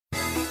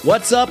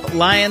What's up,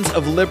 Lions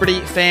of Liberty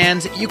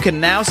fans? You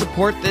can now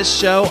support this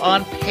show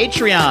on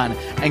Patreon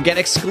and get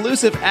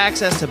exclusive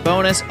access to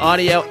bonus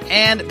audio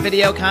and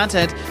video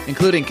content,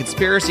 including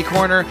Conspiracy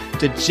Corner,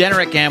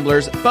 Degenerate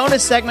Gamblers,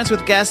 bonus segments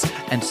with guests,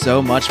 and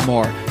so much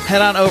more.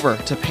 Head on over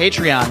to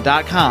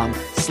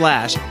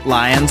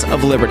patreon.com/Lions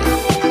of Liberty.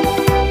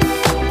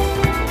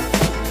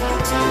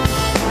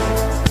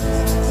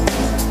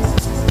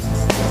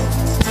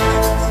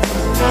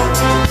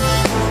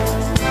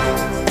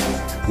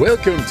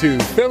 Welcome to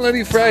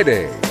Felony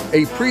Friday,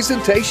 a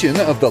presentation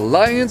of the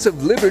Lions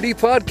of Liberty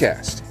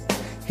podcast.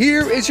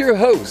 Here is your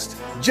host,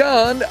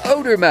 John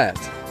Odermatt.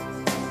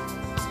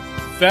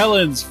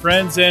 Felons,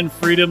 friends, and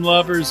freedom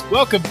lovers,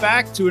 welcome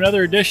back to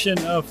another edition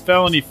of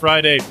Felony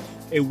Friday,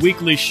 a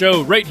weekly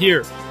show right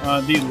here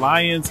on the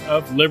Lions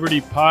of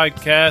Liberty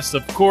podcast.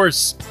 Of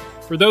course,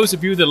 for those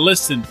of you that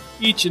listen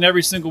each and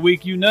every single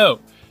week, you know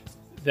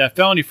that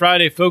Felony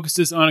Friday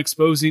focuses on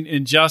exposing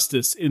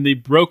injustice in the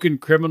broken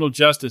criminal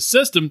justice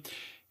system.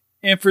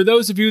 And for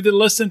those of you that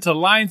listen to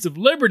Lions of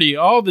Liberty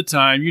all the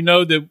time, you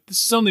know that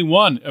this is only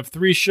one of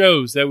three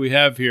shows that we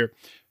have here.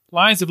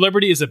 Lions of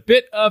Liberty is a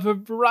bit of a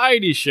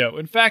variety show.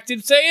 In fact,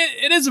 it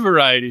is a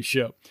variety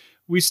show.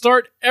 We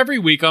start every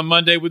week on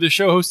Monday with a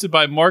show hosted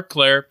by Marc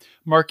Clair.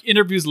 Marc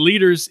interviews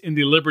leaders in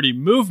the Liberty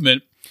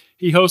movement.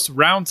 He hosts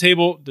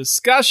roundtable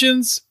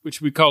discussions,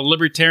 which we call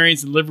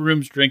Libertarians in Living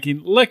Rooms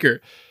Drinking Liquor.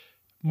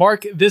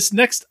 Marc, this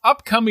next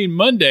upcoming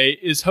Monday,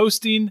 is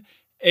hosting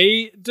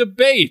a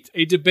debate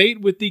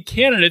with the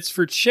candidates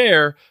for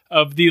chair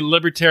of the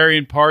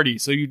Libertarian Party.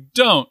 So you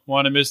don't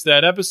want to miss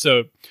that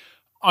episode.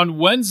 On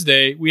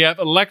Wednesday, we have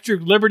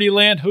Electric Liberty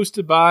Land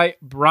hosted by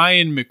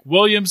Brian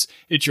McWilliams.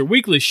 It's your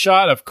weekly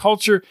shot of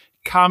culture,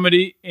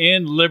 comedy,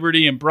 and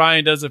liberty. And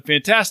Brian does a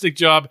fantastic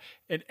job,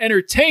 an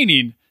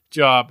entertaining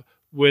job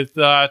with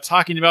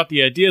talking about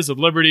the ideas of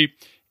liberty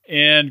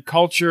and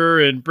culture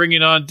and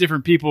bringing on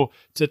different people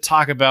to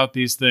talk about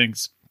these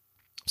things.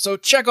 So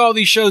check all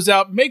these shows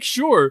out. Make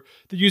sure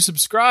that you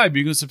subscribe.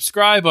 You can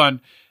subscribe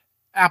on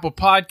Apple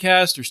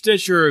Podcast or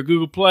Stitcher or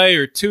Google Play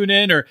or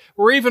TuneIn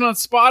or even on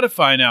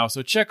Spotify now.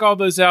 So check all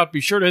those out.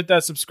 Be sure to hit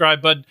that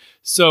subscribe button.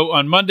 So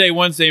on Monday,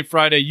 Wednesday, and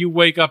Friday, you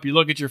wake up, you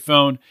look at your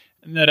phone,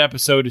 and that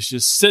episode is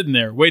just sitting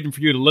there waiting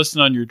for you to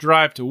listen on your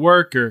drive to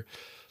work or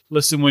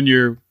listen when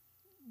you're,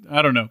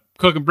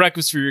 cooking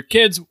breakfast for your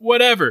kids,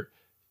 whatever.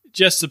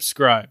 Just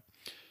subscribe.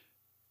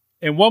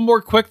 And one more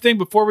quick thing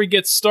before we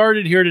get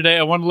started here today,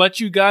 I want to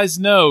let you guys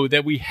know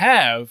that we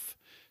have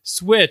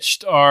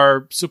switched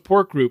our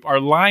support group, our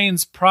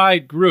Lions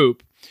Pride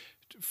group,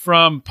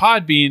 from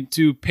Podbean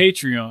to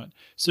Patreon.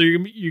 So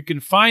you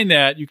can find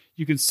that.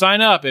 You can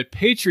sign up at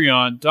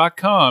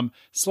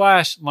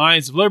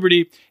patreon.com/Lions of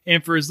Liberty.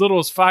 And for as little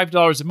as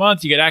 $5 a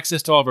month, you get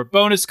access to all of our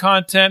bonus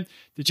content,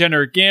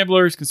 Degenerate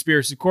Gamblers,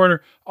 Conspiracy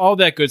Corner, all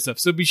that good stuff.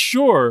 So be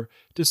sure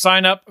to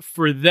sign up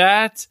for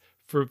that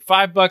for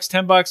 $5,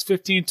 $10,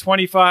 $15,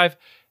 $25,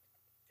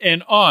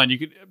 and on.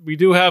 We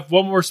do have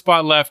one more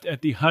spot left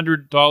at the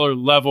 $100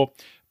 level.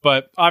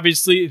 But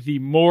obviously, the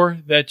more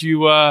that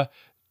you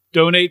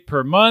donate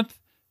per month,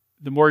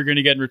 the more you're going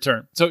to get in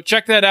return. So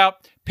check that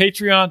out,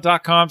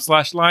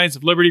 patreon.com/Lions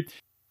of Liberty.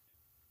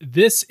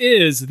 This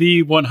is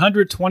the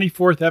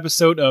 124th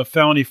episode of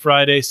Felony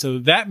Friday, so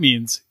that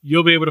means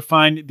you'll be able to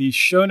find the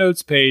show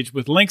notes page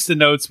with links to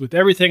notes with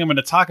everything I'm going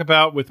to talk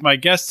about with my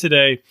guest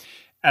today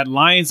at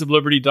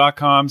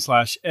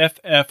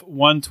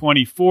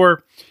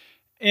lionsofliberty.com/FF124.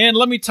 And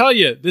let me tell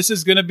you, this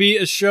is going to be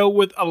a show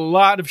with a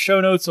lot of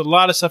show notes, a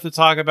lot of stuff to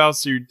talk about,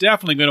 so you're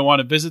definitely going to want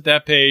to visit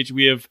that page.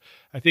 We have,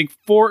 I think,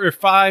 4 or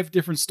 5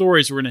 different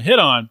stories we're going to hit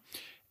on.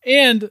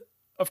 And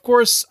of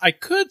course, I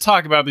could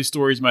talk about these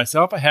stories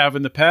myself. I have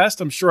in the past.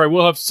 I'm sure I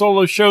will have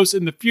solo shows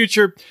in the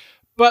future.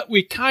 But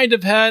we kind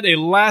of had a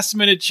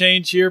last-minute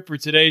change here for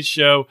today's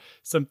show.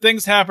 Some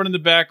things happened in the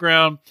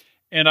background.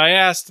 And I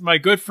asked my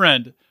good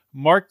friend,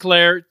 Marc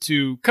Clair,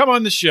 to come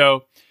on the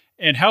show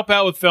and help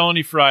out with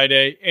Felony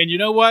Friday. And you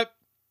know what?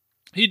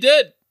 He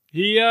did.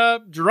 He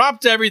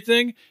dropped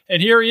everything.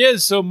 And here he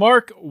is. So,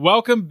 Marc,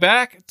 welcome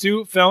back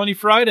to Felony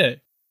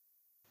Friday.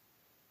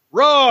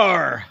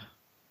 Roar!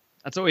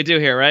 That's what we do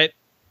here, right?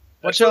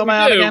 What show am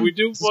I on again? We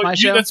do. Well,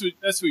 that's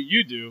what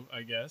you do,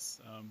 I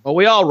guess. Well,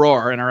 we all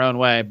roar in our own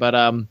way, but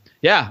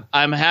yeah,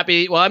 I'm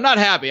happy. Well, I'm not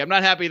happy. I'm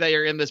not happy that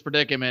you're in this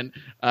predicament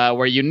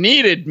where you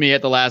needed me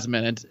at the last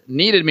minute,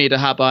 needed me to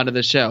hop onto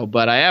the show.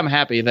 But I am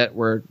happy that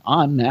we're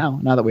on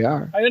now that we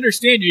are. I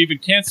understand you even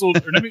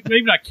canceled, or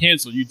maybe not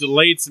canceled. You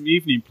delayed some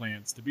evening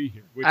plans to be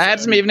here. I had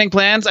some evening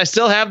plans. I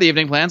still have the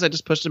evening plans. I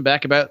just pushed them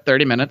back about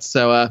 30 minutes.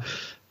 So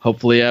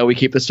hopefully we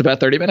keep this to about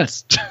 30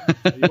 minutes.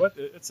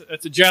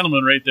 It's a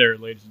gentleman right there,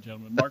 ladies and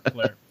gentlemen. Marc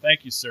Clair.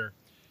 Thank you, sir.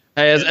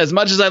 Hey, as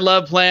much as I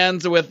love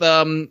plans with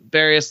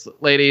various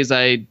ladies,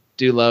 I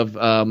do love,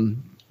 I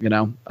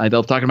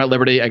love talking about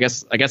liberty. I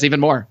guess even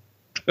more.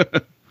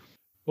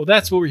 Well,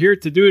 that's what we're here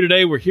to do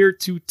today. We're here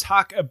to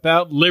talk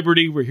about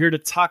liberty. We're here to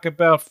talk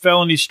about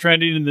felonies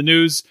trending in the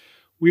news.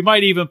 We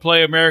might even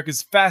play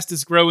America's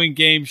fastest growing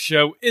game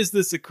show, Is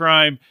This a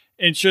Crime?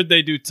 And Should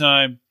They Do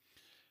Time?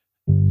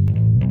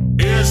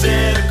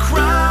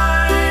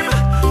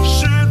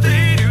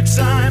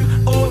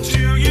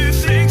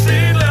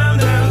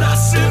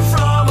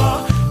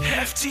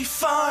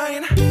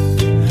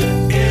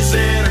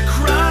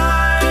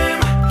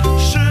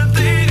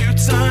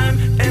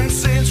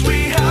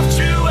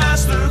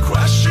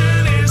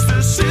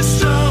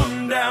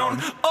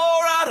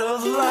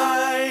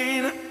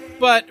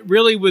 But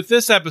really, with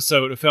this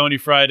episode of Felony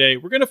Friday,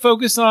 we're going to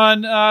focus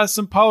on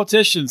some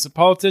politicians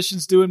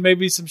doing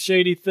maybe some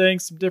shady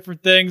things, some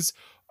different things.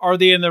 Are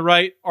they in the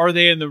right? Are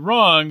they in the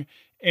wrong?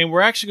 And we're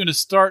actually going to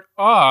start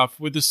off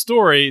with a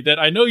story that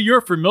I know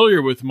you're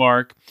familiar with,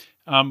 Mark,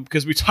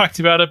 because we talked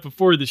about it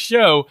before the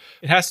show.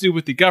 It has to do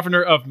with the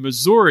governor of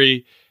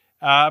Missouri.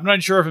 I'm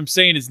not sure if I'm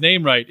saying his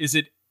name right. Is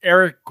it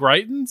Eric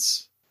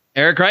Greitens?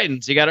 Eric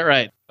Greitens, you got it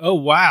right. Oh,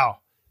 wow.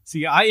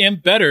 See, I am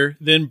better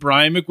than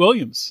Brian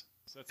McWilliams.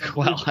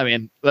 Well, I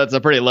mean, that's a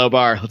pretty low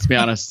bar, let's be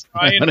honest.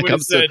 Brian would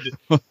have said,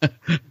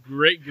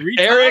 Great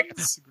Eric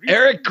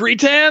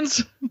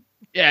Greitens?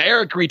 Yeah,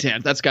 Eric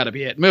Greitens. That's got to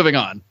be it. Moving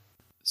on.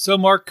 So,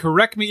 Mark,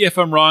 correct me if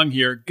I'm wrong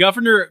here.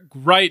 Governor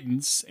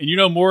Greitens, and you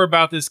know more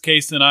about this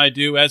case than I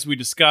do, as we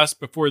discussed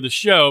before the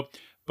show,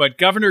 but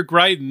Governor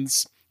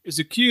Greitens is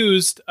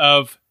accused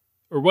of,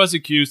 or was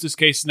accused, this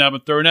case has now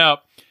been thrown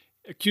out,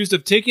 accused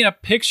of taking a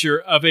picture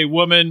of a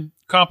woman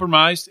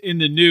compromised in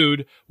the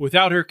nude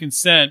without her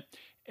consent,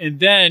 and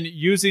then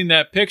using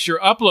that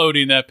picture,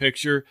 uploading that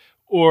picture,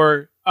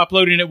 or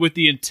uploading it with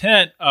the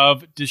intent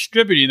of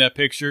distributing that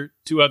picture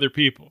to other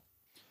people.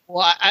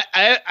 Well,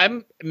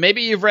 I'm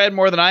maybe you've read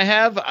more than I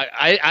have.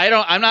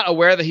 I'm not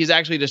aware that he's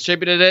actually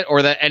distributed it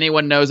or that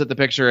anyone knows that the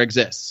picture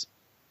exists.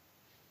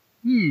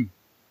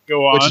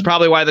 Go on. Which is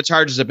probably why the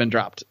charges have been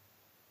dropped.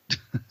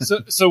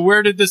 So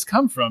where did this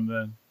come from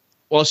then?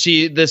 Well,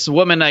 this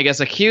woman, I guess,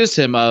 accused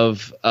him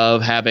of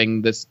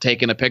having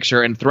taken a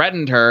picture and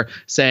threatened her,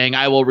 saying,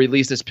 "I will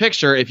release this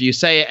picture if you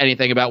say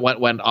anything about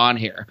what went on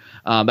here."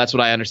 That's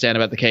what I understand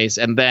about the case.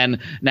 And then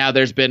now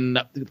there's been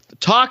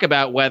talk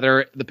about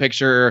whether the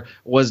picture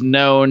was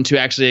known to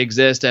actually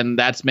exist, and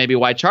that's maybe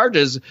why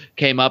charges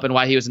came up and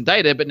why he was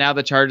indicted. But now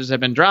the charges have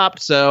been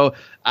dropped, so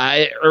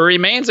it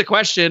remains a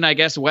question, I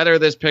guess, whether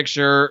this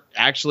picture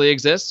actually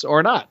exists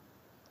or not.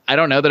 I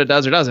don't know that it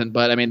does or doesn't,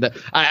 but I mean,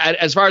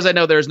 as far as I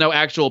know, there's no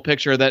actual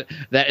picture that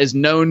is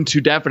known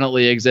to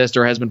definitely exist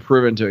or has been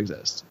proven to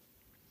exist.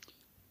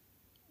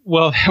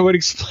 Well, that would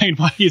explain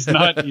why he's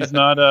not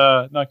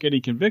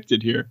getting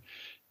convicted here,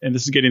 and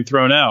this is getting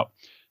thrown out.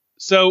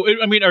 So,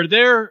 I mean,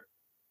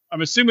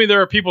 I'm assuming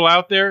there are people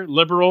out there,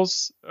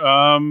 liberals,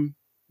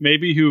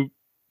 maybe who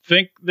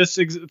think this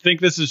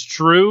is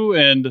true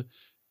and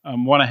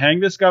want to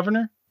hang this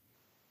governor.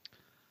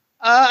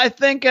 I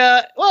think,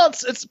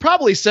 it's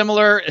probably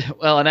similar.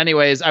 Well, in any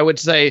ways, I would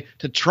say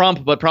to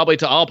Trump, but probably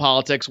to all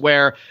politics,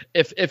 where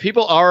if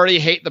people already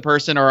hate the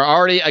person or are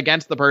already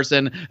against the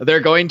person, they're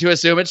going to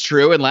assume it's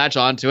true and latch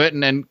onto it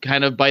and then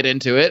kind of bite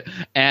into it.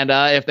 And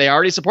if they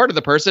already supported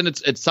the person,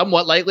 it's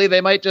somewhat likely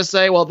they might just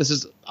say, well, this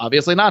is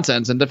obviously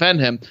nonsense and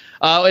defend him.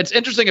 It's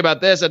interesting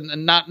about this,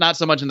 and not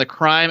so much in the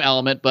crime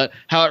element, but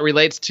how it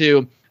relates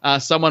to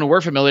someone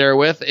we're familiar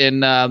with in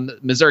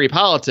Missouri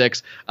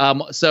politics.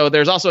 So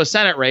there's also a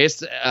Senate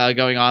race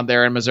going on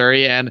there in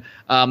Missouri, and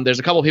there's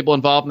a couple people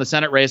involved in the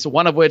Senate race,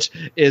 one of which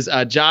is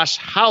Josh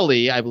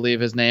Hawley, I believe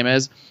his name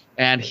is.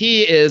 And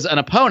he is an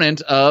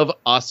opponent of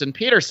Austin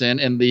Peterson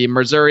in the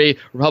Missouri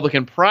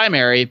Republican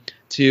primary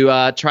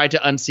to try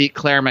to unseat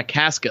Claire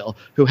McCaskill,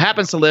 who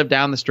happens to live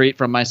down the street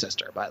from my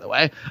sister, by the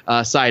way.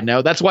 Side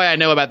note, that's why I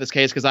know about this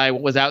case, because I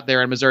was out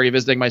there in Missouri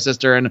visiting my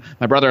sister and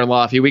my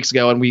brother-in-law a few weeks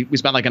ago, and we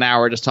spent like an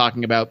hour just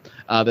talking about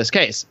this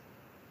case.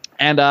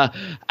 And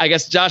I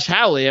guess Josh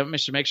Hawley, I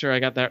should make sure I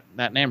got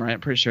that name right.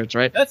 I'm pretty sure it's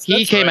right.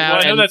 He came out.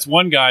 Well, I know that's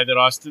one guy that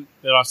Austin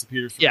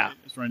Peterson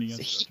is running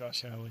against,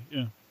 Josh Hawley.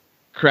 Yeah.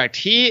 Correct.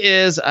 He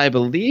is, I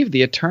believe,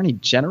 the attorney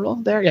general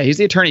there. Yeah, he's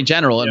the attorney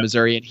general in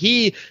Missouri. And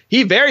he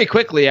very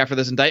quickly after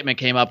this indictment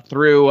came up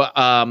threw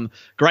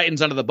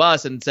Greitens under the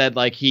bus and said,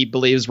 like, he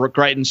believes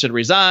Greitens should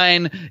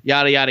resign,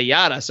 yada, yada,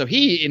 yada. So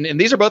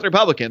and these are both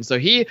Republicans. So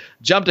he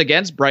jumped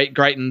against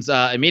Greitens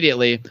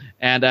immediately.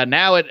 And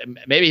now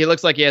maybe he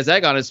looks like he has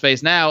egg on his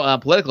face now,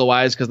 political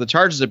wise, because the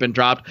charges have been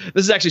dropped.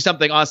 This is actually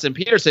something Austin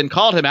Peterson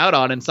called him out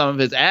on in some of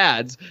his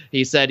ads.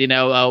 He said,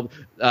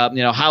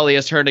 Hawley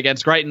has turned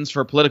against Greitens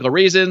for political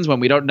reasons when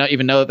we don't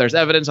even know that there's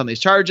evidence on these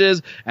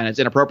charges, and it's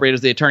inappropriate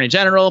as the attorney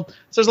general.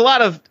 So there's a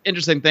lot of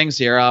interesting things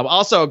here.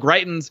 Also,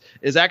 Greitens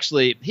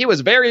he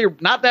was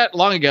not that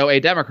long ago a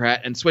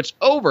Democrat and switched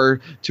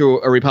over to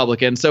a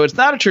Republican. So it's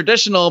not a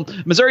traditional.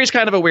 Missouri's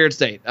kind of a weird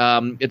state.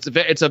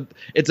 It's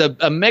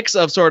a mix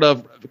of sort of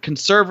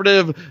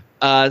conservative.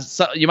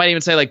 So you might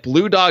even say like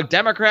blue dog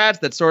Democrats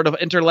that sort of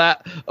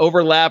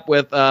overlap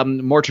with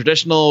more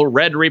traditional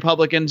red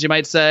Republicans, you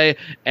might say.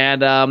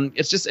 And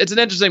it's an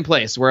interesting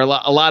place where a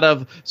lot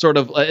of sort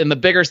of in the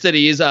bigger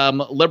cities,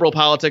 liberal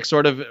politics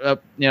sort of,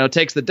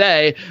 takes the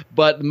day.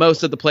 But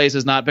most of the place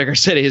is not bigger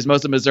cities.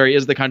 Most of Missouri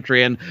is the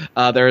country. And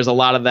there is a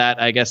lot of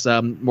that, I guess,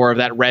 more of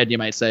that red, you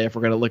might say, if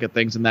we're going to look at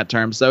things in that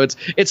term. So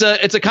it's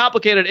a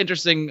complicated,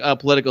 interesting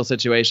political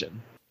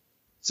situation.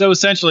 So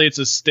essentially, it's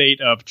a state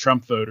of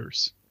Trump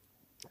voters.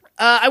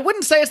 I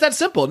wouldn't say it's that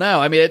simple.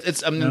 No, I mean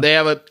they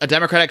have a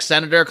Democratic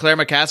senator, Claire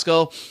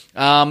McCaskill.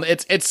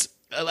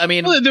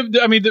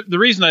 The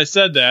reason I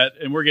said that,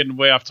 and we're getting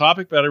way off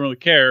topic, but I don't really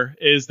care,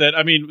 is that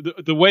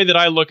the way that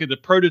I look at the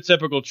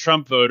prototypical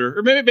Trump voter,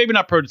 or maybe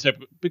not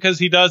prototypical, because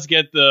he does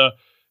get the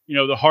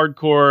the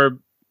hardcore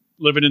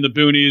living in the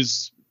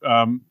boonies,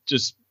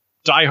 just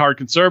diehard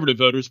conservative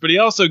voters, but he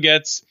also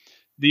gets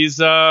these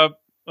people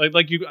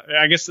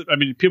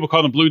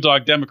call them blue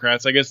dog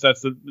Democrats. I guess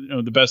that's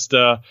the best,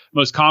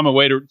 most common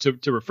way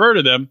to refer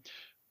to them.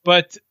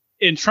 But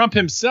Trump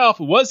himself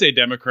was a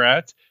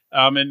Democrat,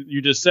 and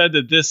you just said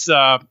that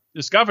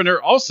this governor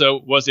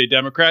also was a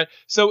Democrat.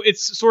 So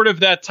it's sort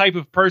of that type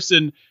of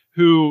person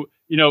who,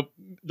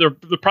 they're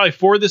probably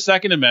for the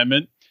Second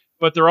Amendment,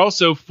 but they're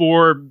also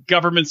for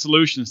government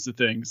solutions to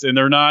things, and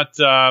they're not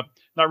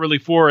really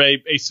for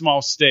a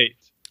small state.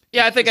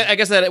 Yeah, I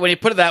guess that when you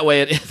put it that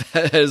way,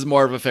 it is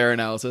more of a fair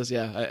analysis.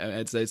 Yeah,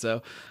 I'd say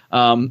so.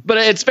 But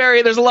it's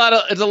there's a lot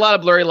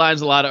of blurry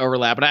lines, a lot of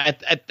overlap, and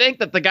I think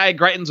that the guy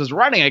Greitens was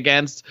running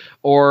against,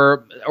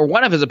 or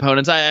one of his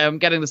opponents, I am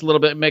getting this a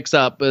little bit mixed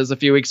up. It was a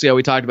few weeks ago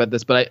we talked about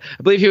this, but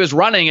I believe he was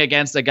running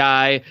against a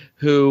guy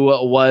who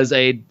was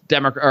a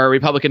Democrat or a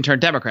Republican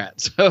turned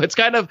Democrat. So it's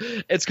kind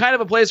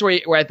of a place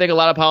where I think a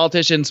lot of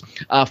politicians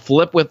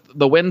flip with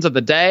the winds of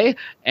the day,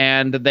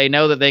 and they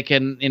know that they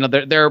can,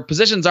 their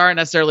positions aren't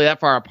necessarily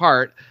that far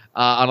apart.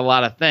 On a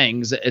lot of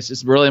things. It's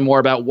just really more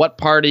about what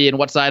party and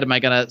what side am I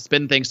going to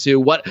spin things to?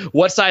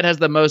 What side has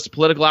the most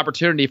political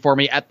opportunity for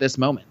me at this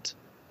moment?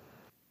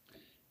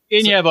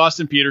 And you have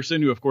Austin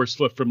Peterson, who of course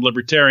flipped from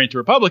Libertarian to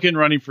Republican,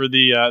 running for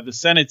the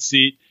Senate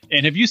seat.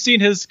 And have you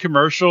seen his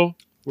commercial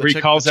where he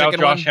calls out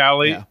Josh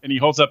Hawley and he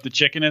holds up the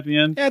chicken at the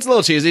end? Yeah, it's a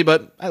little cheesy,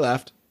 but I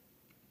laughed.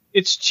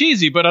 It's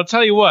cheesy, but I'll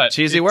tell you what.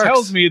 Cheesy works. It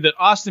tells me that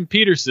Austin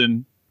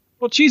Peterson,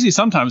 well, cheesy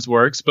sometimes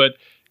works, but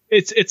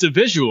it's a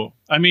visual.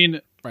 I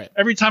mean, right.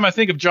 Every time I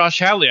think of Josh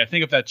Hawley, I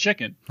think of that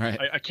chicken. Right.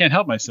 I can't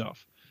help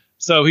myself.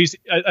 So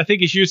I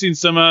think he's using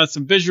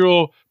some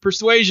visual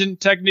persuasion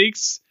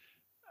techniques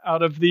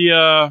out of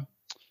the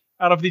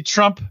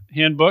Trump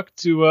handbook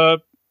to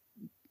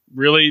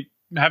really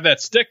have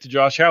that stick to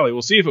Josh Hawley.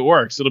 We'll see if it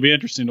works. It'll be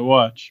interesting to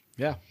watch.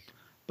 Yeah.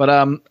 But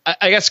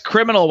I guess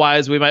criminal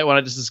wise, we might want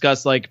to just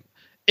discuss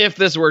if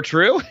this were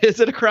true,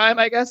 is it a crime?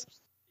 I guess.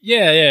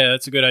 Yeah,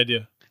 that's a good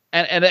idea.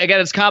 And again,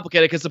 it's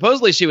complicated because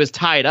supposedly she was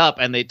tied up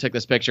and they took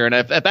this picture. And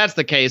if that's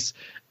the case,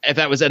 if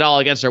that was at all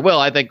against her will,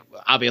 I think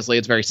obviously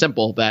it's very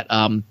simple that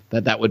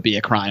that would be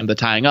a crime, the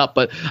tying up.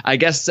 But I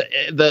guess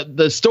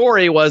the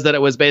story was that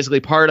it was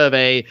basically part of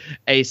a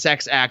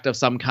sex act of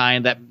some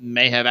kind that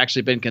may have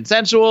actually been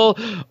consensual,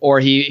 or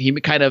he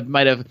kind of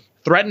might have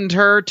threatened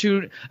her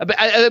to.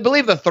 I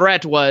believe the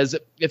threat was,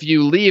 if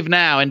you leave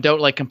now and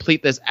don't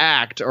complete this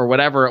act or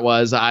whatever it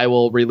was, I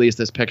will release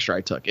this picture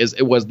I took.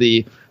 It was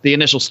the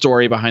initial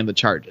story behind the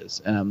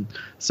charges.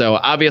 So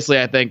obviously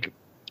I think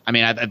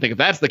if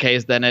that's the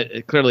case, then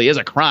it clearly is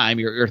a crime.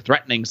 You're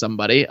threatening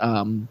somebody,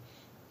 to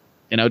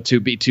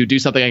do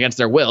something against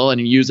their will,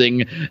 and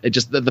using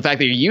just the fact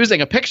that you're using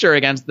a picture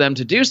against them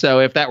to do so.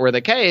 If that were the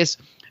case,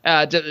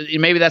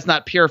 maybe that's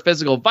not pure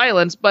physical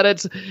violence, but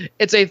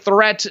it's a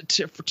threat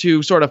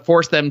to sort of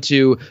force them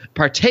to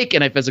partake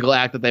in a physical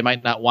act that they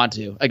might not want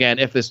to. Again,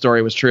 if this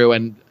story was true,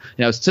 and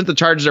since the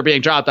charges are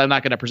being dropped, I'm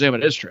not going to presume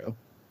it is true.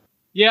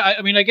 Yeah,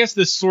 I guess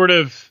this sort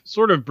of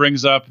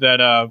brings up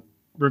that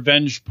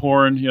revenge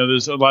porn.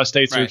 There's a lot of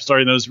states that are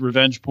starting those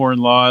revenge porn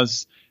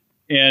laws,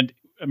 and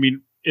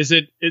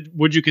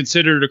would you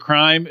consider it a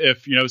crime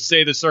if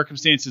say the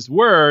circumstances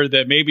were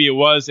that maybe it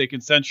was a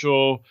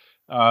consensual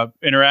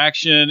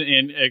interaction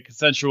and a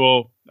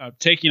consensual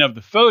taking of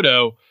the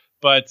photo,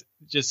 but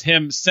just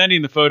him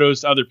sending the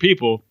photos to other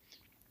people?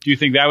 Do you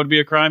think that would be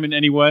a crime in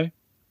any way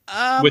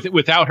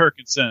without her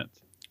consent?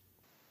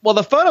 Well,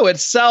 the photo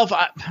itself,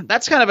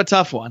 that's kind of a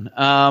tough one.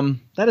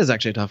 That is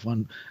actually a tough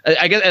one.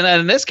 I guess,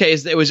 and in this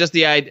case, it was just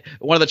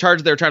one of the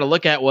charges they were trying to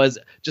look at was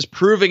just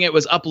proving it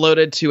was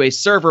uploaded to a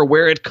server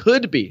where it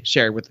could be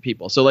shared with the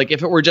people. So,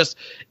 if it were just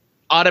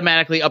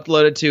automatically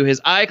uploaded to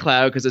his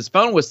iCloud because his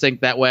phone was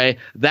synced that way,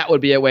 that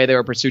would be a way they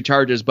would pursue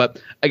charges.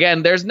 But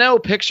again, there's no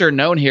picture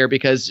known here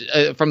because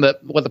from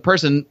what the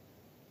person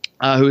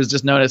who is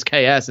just known as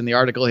KS in the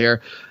article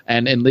here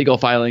and in legal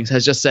filings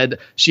has just said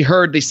she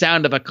heard the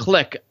sound of a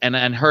click and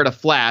heard a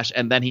flash,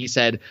 and then he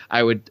said,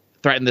 I would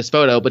threaten this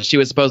photo, but she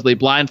was supposedly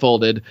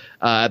blindfolded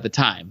at the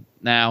time.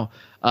 Now,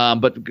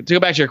 but to go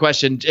back to your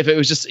question, if it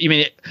was just,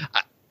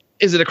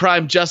 is it a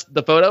crime just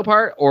the photo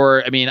part,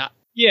 or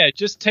yeah,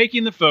 just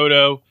taking the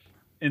photo,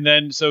 and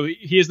then so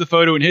he has the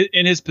photo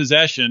in his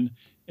possession,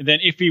 and then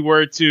if he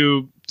were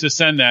to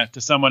send that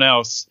to someone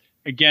else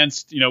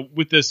against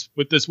with this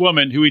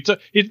woman who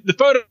the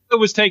photo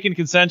was taken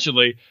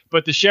consensually,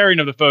 but the sharing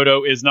of the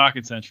photo is not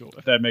consensual,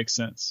 if that makes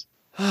sense.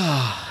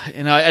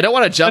 I don't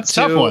want to jump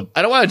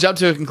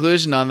to a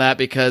conclusion on that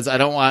because I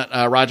don't want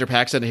Roger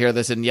Paxton to hear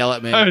this and yell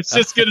at me. I was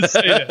just going to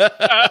say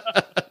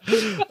that.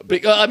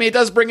 It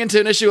does bring into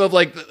an issue of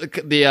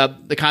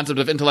the concept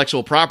of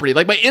intellectual property.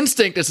 My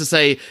instinct is to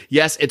say,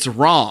 yes, it's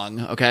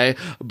wrong. Okay.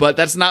 But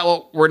that's not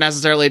what we're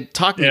necessarily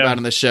talking about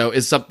in this show.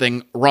 Is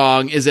something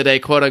wrong? Is it a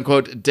quote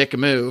unquote dick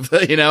move?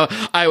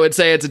 I would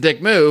say it's a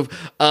dick move.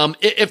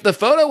 If the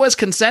photo was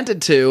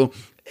consented to,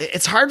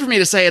 it's hard for me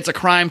to say it's a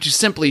crime to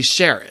simply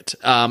share it.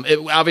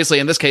 Obviously,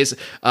 in this case,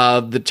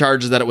 the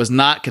charge is that it was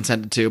not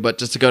consented to, but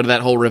just to go to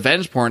that whole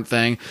revenge porn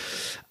thing,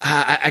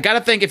 I got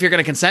to think if you're going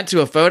to consent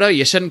to a photo,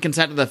 you shouldn't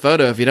consent to the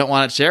photo if you don't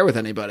want it shared with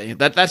anybody.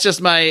 That's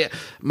just my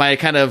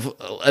kind of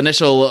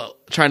initial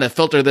trying to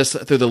filter this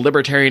through the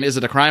libertarian is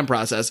it a crime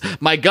process.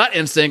 My gut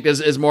instinct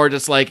is more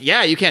just like,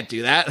 yeah, you can't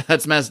do that.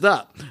 That's messed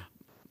up.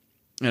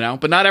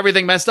 But not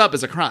everything messed up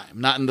is a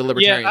crime. Not in the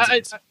libertarian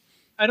sense.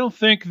 I don't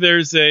think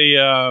there's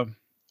a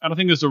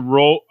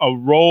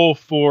role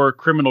for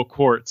criminal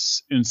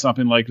courts in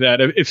something like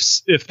that.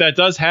 If that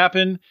does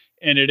happen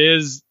and it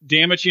is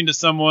damaging to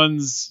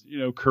someone's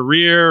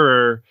career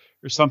or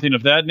something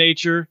of that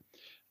nature,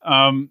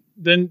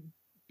 then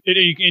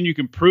you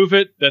can prove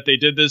it that they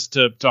did this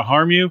to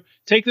harm you.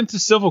 Take them to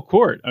civil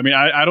court. I mean,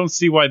 I don't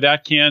see why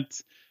that can't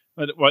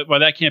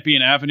be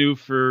an avenue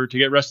to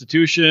get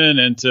restitution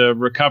and to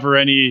recover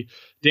any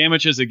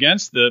damages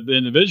against the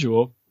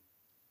individual.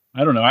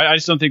 I don't know. I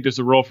just don't think there's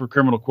a role for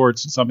criminal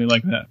courts in something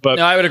like that. But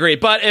no, I would agree.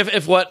 But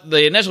if what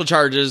the initial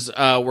charges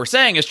were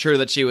saying is true,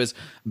 that she was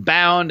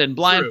bound and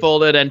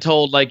blindfolded and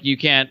told like you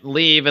can't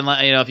leave, and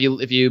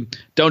if you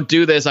don't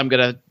do this, I'm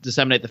going to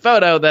disseminate the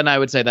photo, then I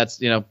would say that's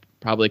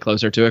probably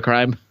closer to a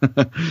crime.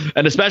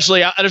 And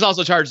especially there's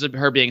also charges of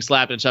her being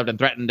slapped and shoved and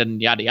threatened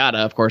and yada yada.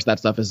 Of course, that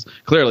stuff is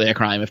clearly a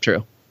crime if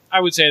true.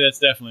 I would say that's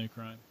definitely a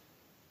crime.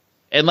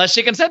 Unless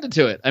she consented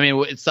to it. I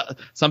mean,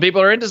 some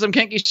people are into some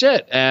kinky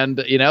shit,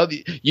 and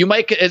you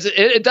might.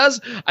 It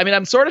does. I mean,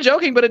 I'm sort of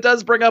joking, but it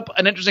does bring up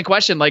an interesting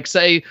question. Like,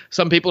 say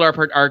some people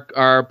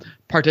are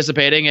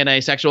participating in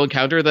a sexual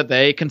encounter that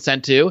they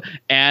consent to,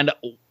 and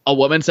a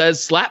woman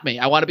says, "Slap me.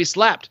 I want to be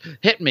slapped.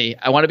 Hit me.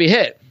 I want to be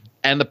hit."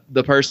 And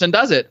the person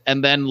does it,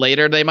 and then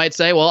later they might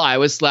say, "Well, I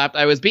was slapped.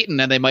 I was beaten,"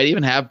 and they might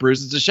even have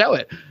bruises to show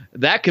it.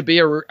 That could be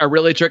a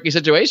really tricky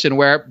situation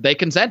where they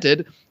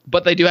consented,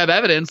 but they do have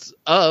evidence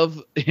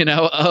of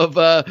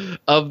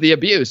the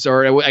abuse,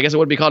 or I guess it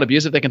wouldn't be called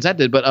abuse if they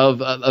consented, but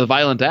of a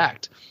violent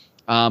act.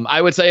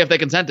 I would say if they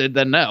consented,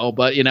 then no,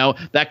 but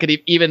that could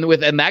even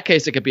within that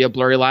case, it could be a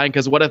blurry line,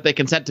 because what if they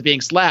consent to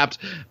being slapped,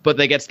 but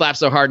they get slapped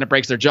so hard and it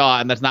breaks their jaw,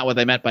 and that's not what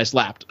they meant by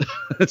slapped.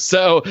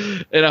 So,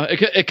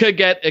 it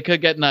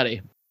could get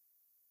nutty.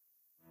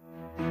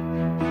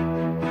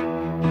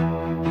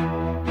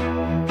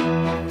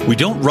 We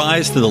don't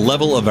rise to the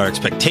level of our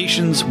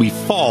expectations, we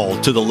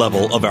fall to the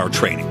level of our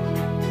training.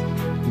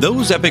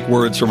 Those epic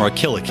words from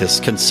Archilochus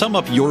can sum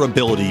up your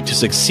ability to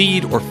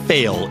succeed or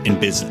fail in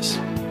business.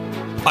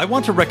 I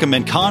want to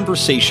recommend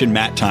Conversation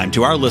Mat Time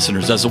to our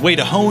listeners as a way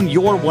to hone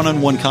your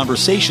one-on-one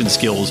conversation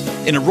skills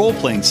in a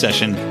role-playing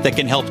session that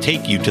can help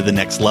take you to the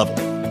next level.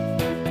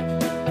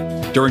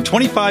 During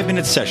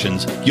 25-minute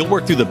sessions, you'll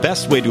work through the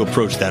best way to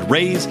approach that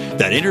raise,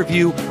 that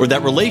interview, or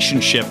that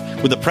relationship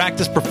with a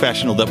practiced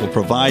professional that will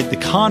provide the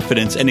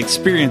confidence and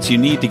experience you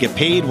need to get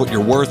paid what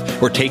you're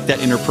worth or take that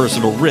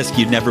interpersonal risk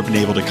you've never been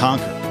able to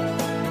conquer.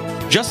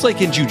 Just like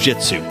in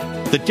jiu-jitsu,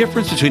 the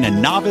difference between a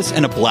novice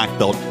and a black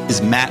belt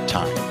is mat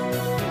time.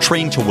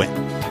 Train to win.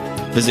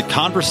 Visit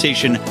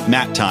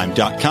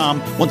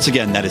conversationmattime.com. Once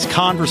again, that is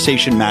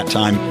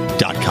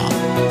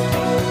conversationmattime.com.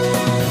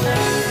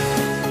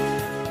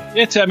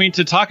 Yeah,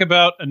 to talk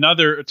about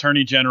another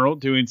attorney general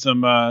doing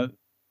some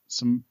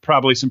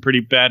probably some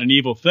pretty bad and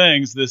evil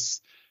things. This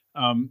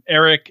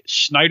Eric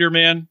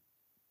Schneiderman,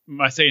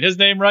 am I saying his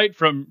name right?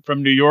 From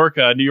New York,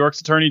 New York's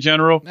attorney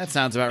general. That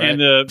sounds about right.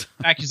 And the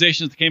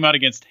accusations that came out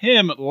against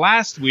him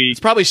last week. It's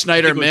probably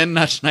Schneiderman,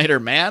 not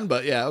Schneiderman,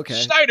 but yeah, okay.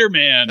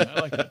 Schneiderman. I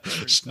like that.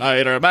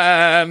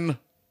 Schneiderman.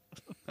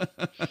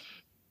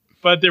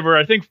 But there were,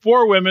 I think,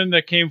 4 women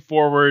that came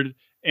forward.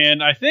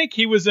 And I think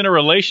he was in a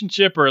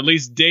relationship, or at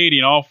least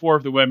dating all 4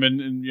 of the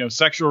women in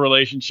sexual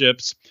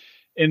relationships.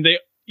 And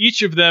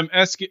each of them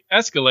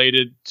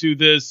escalated to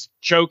this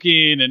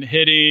choking and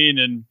hitting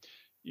and,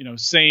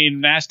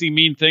 saying nasty,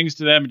 mean things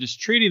to them and just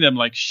treating them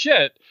like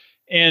shit.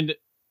 And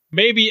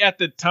maybe at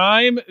the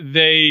time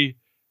I'm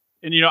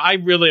not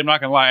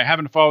going to lie, I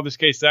haven't followed this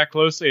case that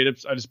closely. I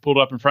just pulled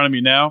it up in front of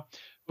me now.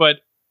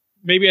 But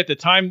maybe at the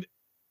time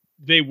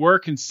they were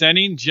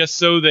consenting just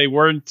so they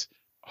weren't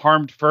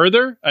harmed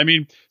further. I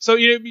mean, so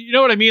you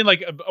know what I mean?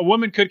 Like a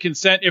woman could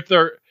consent if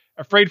they're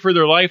afraid for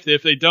their life, that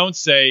if they don't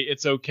say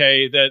it's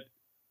okay, that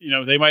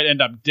they might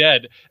end up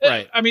dead.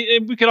 Right. I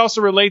mean, we could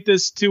also relate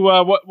this to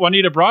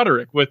Juanita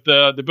Broderick with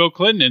the Bill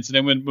Clinton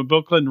incident when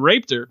Bill Clinton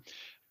raped her.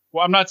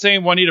 Well, I'm not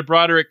saying Juanita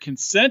Broderick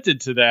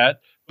consented to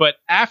that, but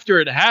after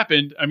it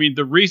happened, I mean,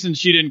 the reason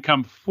she didn't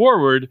come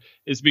forward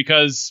is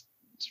because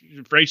she's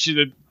afraid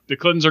the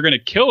Clintons are going to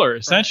kill her,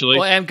 essentially.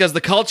 Well, and because the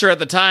culture at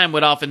the time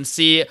would often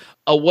see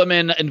a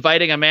woman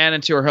inviting a man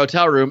into her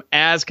hotel room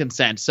as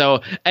consent.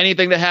 So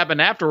anything that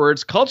happened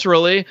afterwards,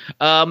 culturally,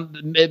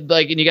 and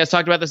you guys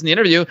talked about this in the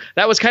interview,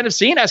 that was kind of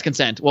seen as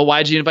consent. Well,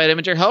 why did you invite him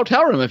into your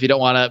hotel room if you don't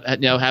want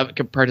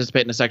to,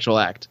 participate in a sexual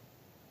act?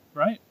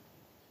 Right.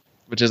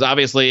 which is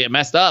obviously a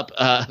messed up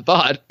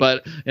thought,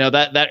 but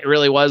that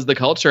really was the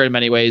culture in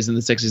many ways in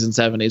the 60s and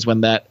 70s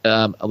when that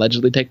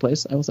allegedly take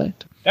place, I will say.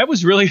 That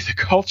was really the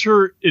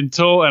culture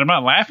until, and I'm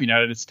not laughing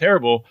at it, it's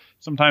terrible.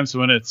 Sometimes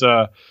when it's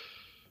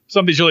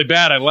something's really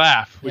bad, I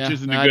laugh, which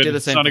isn't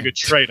a good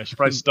trait. I should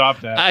probably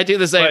stop that. I do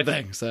the same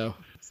thing. So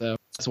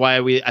that's why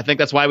I think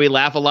that's why we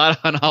laugh a lot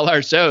on all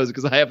our shows,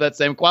 because I have that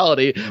same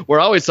quality. We're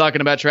always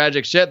talking about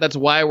tragic shit. That's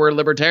why we're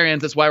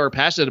libertarians. That's why we're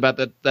passionate about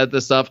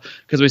this stuff,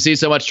 because we see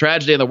so much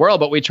tragedy in the world,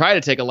 but we try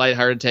to take a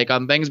lighthearted take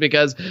on things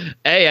because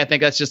I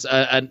think that's just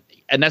a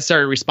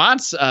necessary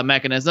response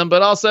mechanism,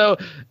 but also,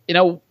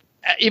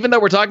 even though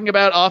we're talking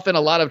about often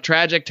a lot of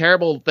tragic,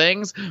 terrible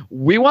things,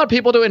 we want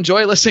people to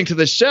enjoy listening to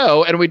the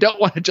show, and we don't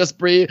want to just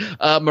be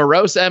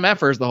morose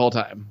MFers the whole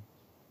time.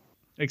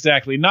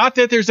 Exactly. Not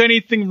that there's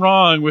anything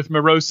wrong with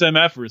morose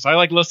MFers. I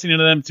like listening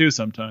to them too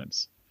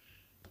sometimes.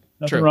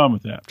 Nothing wrong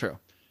with that. True.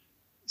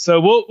 So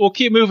we'll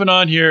keep moving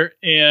on here,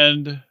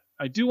 and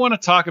I do want to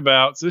talk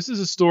about. So this is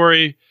a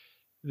story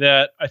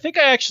that I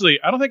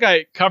don't think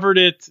I covered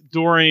it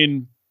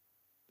during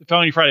the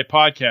Felony Friday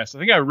podcast. I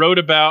think I wrote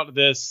about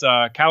this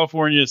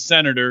California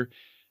Senator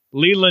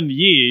Leland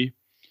Yee.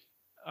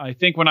 I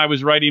think when I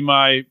was writing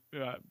my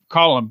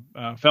column,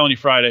 Felony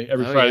Friday,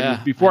 every Friday,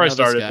 before I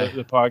started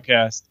the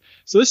podcast.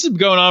 So this has been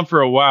going on for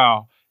a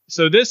while.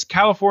 So this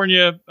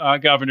California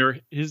governor,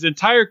 his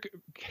entire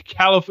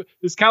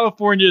this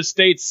California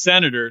state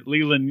senator,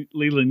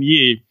 Leland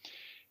Yee,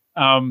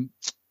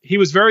 he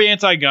was very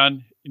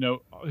anti-gun.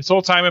 His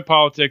whole time in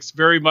politics,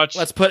 very much.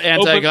 Let's put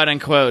anti-gun in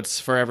quotes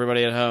for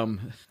everybody at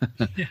home.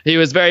 He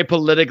was very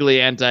politically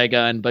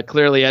anti-gun, but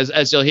clearly,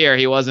 as you'll hear,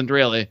 he wasn't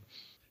really.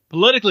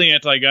 Politically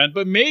anti-gun,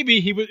 but maybe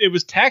it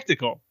was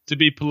tactical to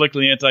be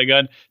politically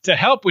anti-gun to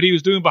help what he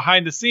was doing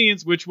behind the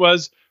scenes, which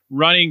was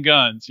running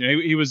guns.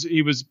 He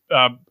was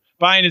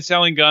buying and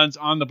selling guns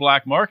on the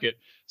black market.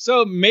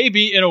 So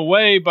maybe in a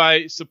way,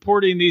 by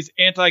supporting this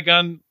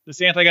anti-gun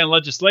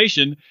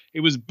legislation,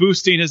 it was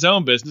boosting his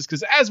own business.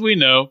 Because as we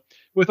know,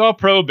 with all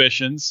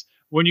prohibitions,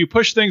 when you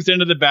push things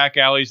into the back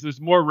alleys,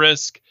 there's more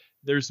risk,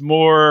 there's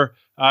more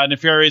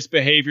nefarious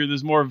behavior,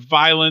 there's more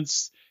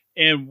violence.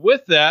 And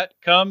with that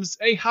comes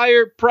a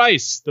higher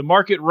price. The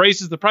market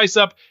raises the price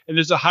up, and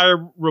there's a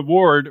higher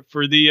reward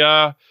for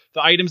the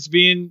items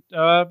being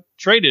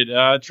traded,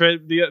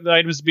 the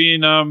items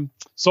being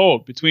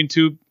sold between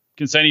two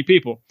consenting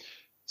people.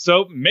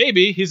 So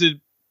maybe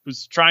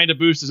was trying to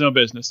boost his own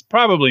business.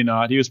 Probably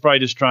not. He was probably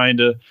just trying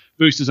to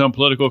boost his own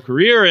political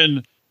career.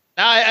 And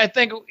I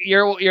think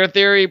your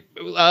theory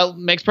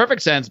makes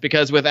perfect sense,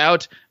 because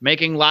without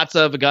making lots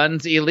of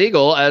guns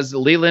illegal, as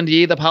Leland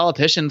Yee, the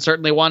politician,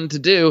 certainly wanted to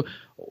do,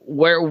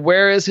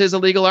 where is his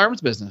illegal arms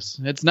business?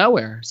 It's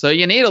nowhere. So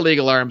you need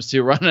illegal arms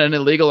to run an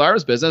illegal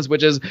arms business,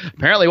 which is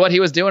apparently what he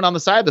was doing on the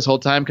side this whole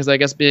time, because I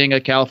guess being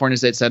a California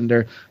state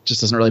senator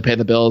just doesn't really pay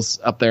the bills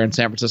up there in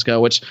San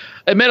Francisco, which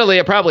admittedly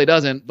it probably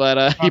doesn't,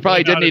 but he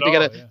probably did need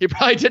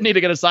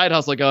to get a side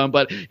hustle going,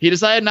 but he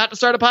decided not to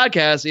start a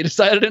podcast. He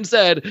decided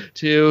instead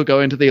to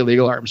go into the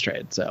illegal arms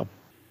trade. So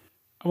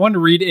I want to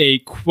read a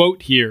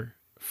quote here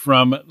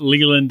from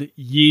Leland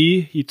Yee.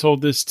 He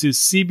told this to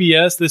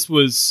CBS. This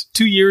was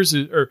 2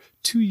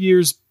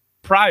 years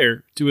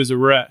prior to his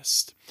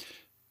arrest.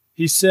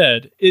 He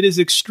said, "It is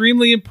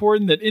extremely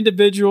important that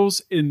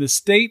individuals in the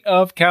state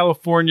of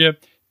California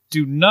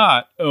do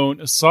not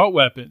own assault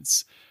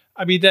weapons."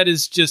 I mean, that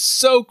is just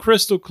so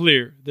crystal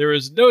clear. There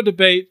is no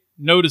debate,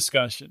 no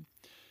discussion.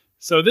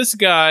 So this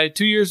guy,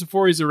 2 years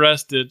before he's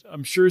arrested,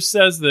 I'm sure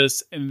says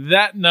this, and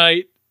that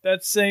night,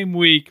 that same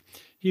week,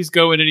 he's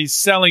going and he's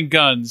selling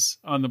guns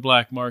on the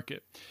black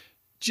market.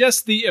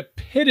 Just the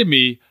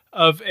epitome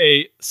of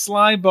a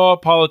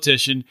slimeball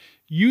politician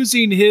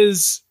using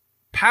his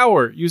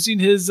power, using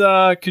his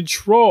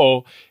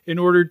control in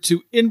order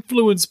to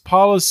influence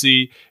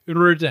policy, in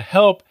order to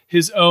help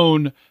his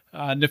own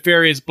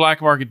nefarious black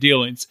market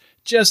dealings.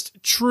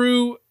 Just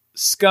true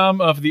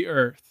scum of the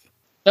earth.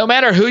 No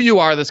matter who you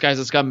are, this guy's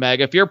a scumbag.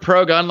 If you're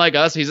pro-gun like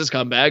us, he's a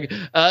scumbag.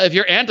 If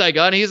you're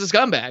anti-gun, he's a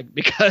scumbag,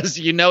 because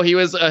he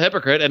was a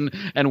hypocrite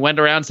and went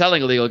around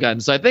selling illegal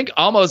guns. So I think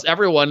almost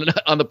everyone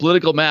on the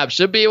political map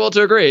should be able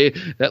to agree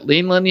that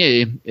Leland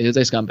Yee is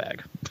a scumbag.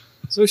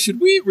 So should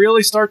we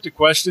really start to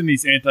question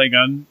these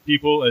anti-gun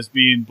people as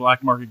being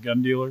black market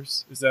gun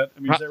dealers? Is that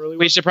really?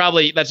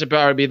 That should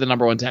probably be the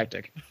number one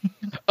tactic.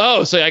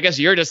 Oh, so I guess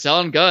you're just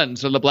selling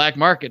guns to the black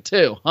market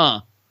too,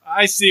 huh?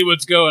 I see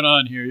what's going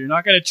on here. You're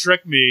not going to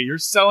trick me. You're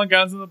selling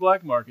guns in the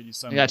black market.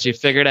 I got you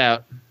figured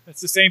out.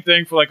 It's the same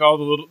thing for like all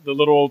the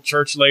little old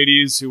church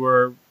ladies who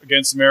are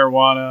against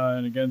marijuana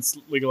and against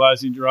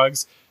legalizing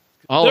drugs.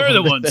 They're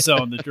the ones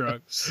selling the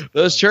drugs.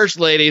 Those church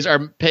ladies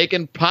are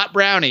taking pot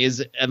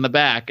brownies in the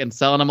back and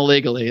selling them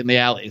illegally in the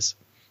alleys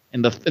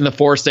in the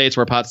 4 states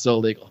where pot's still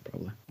illegal.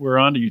 Probably. We're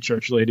on to you,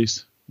 church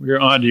ladies. We're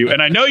on to you,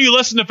 and I know you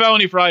listen to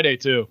Felony Friday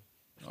too.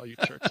 All you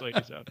church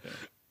ladies out there.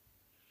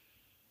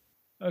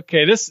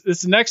 Okay,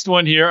 this next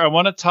one here, I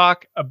want to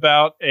talk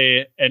about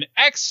an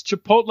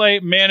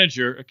ex-Chipotle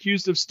manager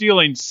accused of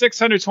stealing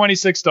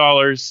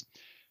 $626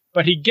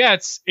 but he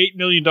gets $8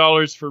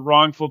 million for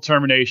wrongful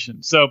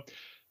termination. So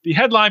the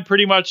headline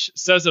pretty much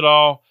says it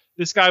all.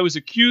 This guy was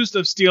accused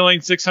of stealing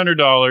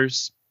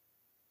 $600.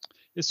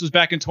 This was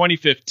back in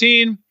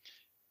 2015,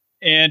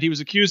 and he was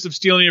accused of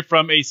stealing it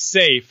from a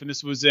safe, and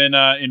this was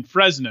in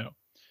Fresno.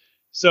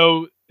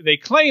 So they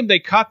claim they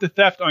caught the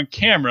theft on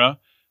camera,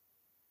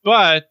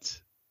 but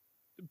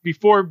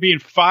before being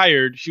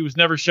fired, she was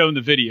never shown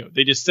the video.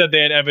 They just said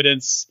they had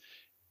evidence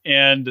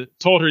and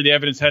told her the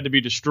evidence had to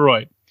be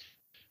destroyed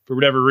for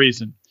whatever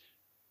reason.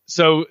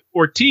 So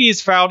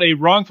Ortiz filed a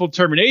wrongful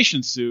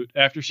termination suit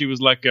after she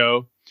was let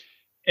go,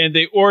 and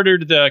they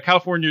ordered, the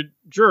California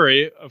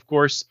jury, of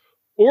course,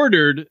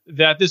 ordered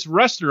that this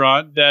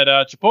restaurant, that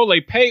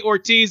Chipotle, pay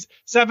Ortiz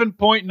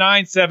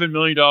 $7.97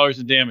 million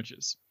in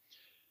damages.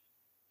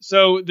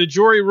 So the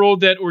jury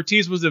ruled that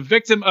Ortiz was a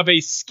victim of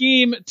a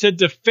scheme to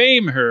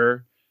defame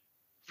her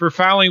for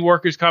filing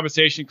workers'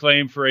 compensation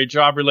claim for a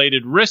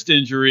job-related wrist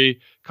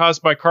injury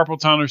caused by carpal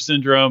tunnel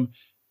syndrome.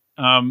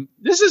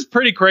 This is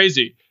pretty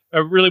crazy,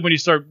 really, when you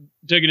start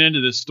digging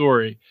into this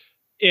story.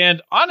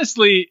 And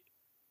honestly,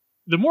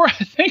 the more I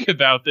think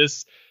about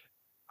this,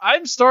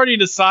 I'm starting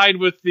to side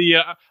with the,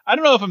 I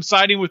don't know if I'm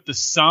siding with the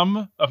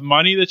sum of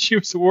money that she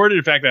was awarded.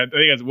 In fact, I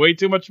think that's way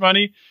too much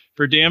money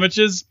for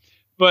damages.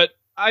 But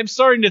I'm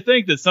starting to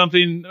think that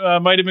something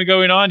might have been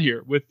going on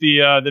here with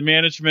the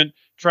management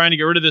trying to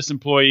get rid of this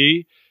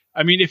employee.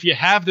 I mean, if you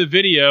have the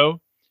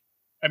video,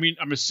 I mean,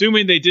 I'm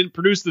assuming they didn't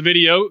produce the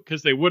video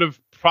because they would have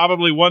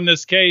probably won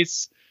this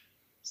case.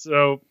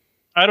 So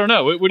I don't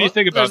know. What do you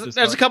think about this?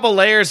 There's a couple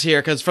layers here,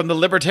 because from the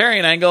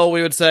libertarian angle,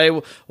 we would say,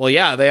 well,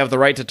 yeah, they have the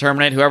right to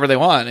terminate whoever they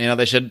want. You know,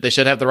 they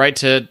should have the right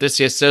to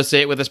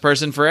disassociate with this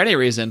person for any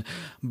reason.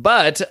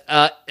 But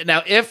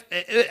now, if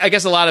I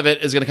guess a lot of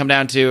it is going to come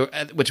down to,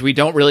 which we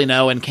don't really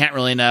know and can't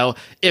really know,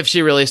 if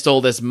she really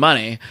stole this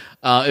money.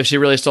 If she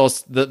really stole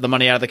the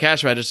money out of the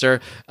cash register.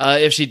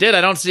 If she did,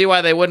 I don't see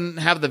why they wouldn't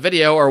have the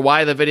video, or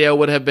why the video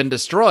would have been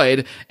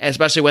destroyed,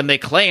 especially when they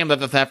claim that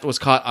the theft was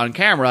caught on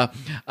camera.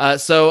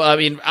 So, I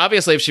mean,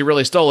 obviously, if she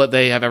really stole it,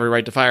 they have every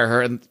right to fire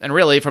her. And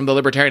really, from the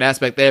libertarian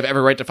aspect, they have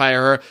every right to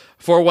fire her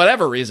for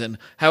whatever reason.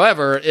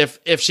 However,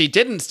 if she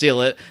didn't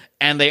steal it,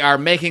 and they are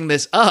making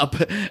this up,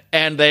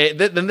 and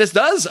then this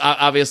does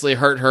obviously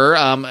hurt her,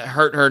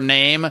 hurt her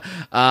name,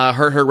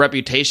 hurt her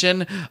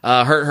reputation,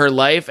 hurt her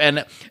life,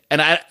 and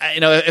I you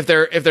know, if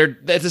they're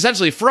it's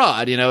essentially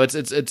fraud. You know,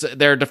 it's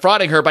they're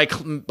defrauding her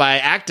by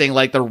acting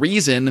like the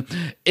reason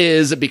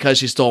is because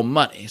she stole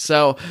money.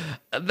 So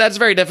that's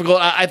very difficult.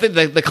 I think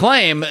the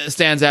claim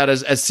stands out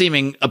as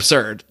seeming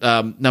absurd,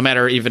 no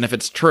matter even if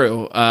it's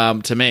true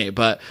to me.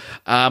 But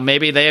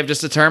maybe they have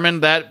just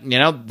determined that, you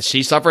know,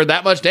 she suffered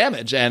that much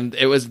damage and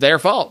it was their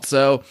fault.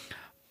 So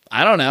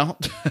I don't know.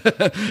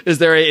 Is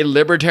there a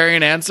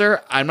libertarian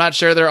answer? I'm not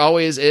sure there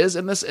always is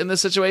in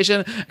this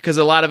situation, because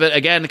a lot of it,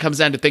 again, comes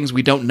down to things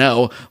we don't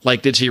know,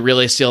 like, did she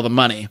really steal the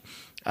money,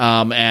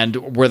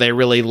 and were they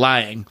really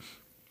lying,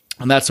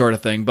 and that sort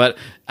of thing. But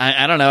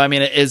I don't know. I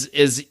mean,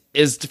 is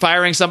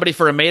firing somebody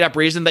for a made up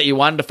reason that you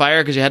wanted to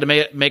fire because you had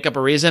to make up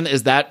a reason,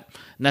 is that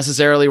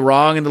necessarily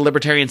wrong in the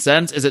libertarian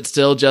sense? Is it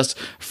still just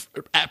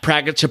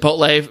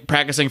Chipotle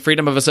practicing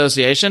freedom of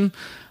association?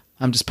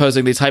 I'm just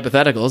posing these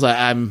hypotheticals.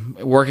 I'm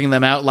working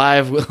them out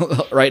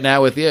live right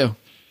now with you.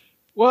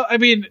 Well, I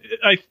mean,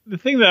 the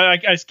thing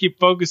that I keep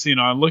focusing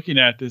on looking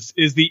at this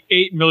is the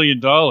 $8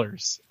 million.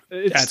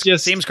 It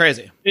just seems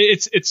crazy.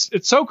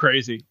 It's so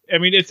crazy. I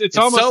mean, it's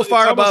almost so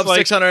far above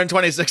like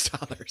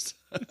 $626.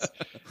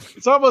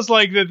 It's almost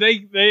like that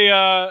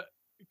they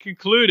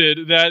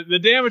concluded that the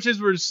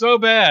damages were so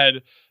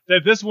bad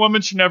that this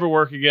woman should never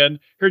work again.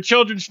 Her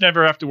children should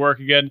never have to work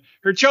again.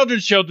 Her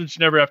children's children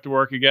should never have to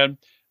work again.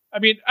 I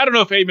mean, I don't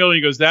know if $8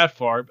 million goes that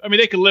far. I mean,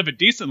 they could live a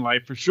decent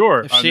life for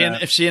sure.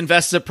 If she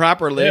invests it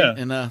properly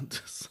in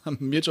some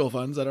mutual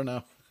funds, I don't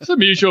know. Some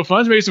mutual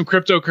funds, maybe some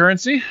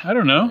cryptocurrency. I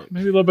don't know.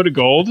 Maybe a little bit of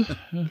gold.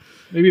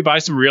 Maybe buy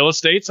some real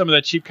estate, some of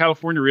that cheap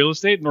California real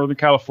estate in Northern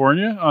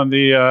California on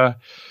the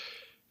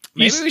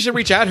maybe we should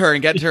reach out to her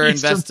and get her to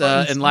invest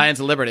in Lions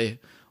of Liberty.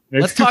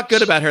 Let's talk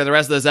good about her the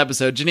rest of this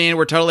episode. Janine,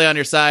 we're totally on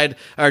your side.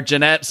 Or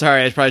Jeanette,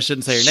 sorry, I probably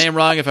shouldn't say your name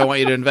wrong if I want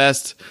you to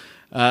invest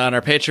on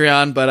our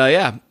Patreon. But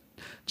yeah.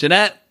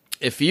 Jeanette,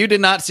 if you did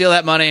not steal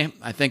that money,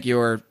 I think you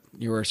were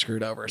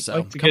screwed over.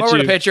 So come over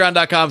to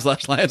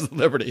patreon.com/Lions of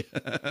Liberty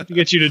to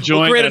get you to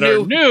join at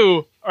our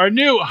new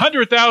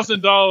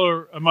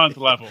 $100,000 a month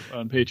level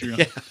on Patreon.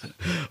 Yeah.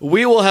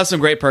 We will have some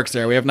great perks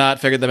there. We have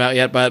not figured them out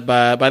yet, but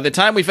by the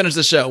time we finish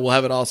the show, we'll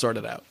have it all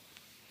sorted out.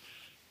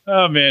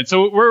 Oh man,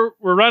 so we're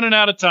running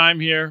out of time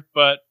here,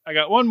 but I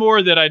got one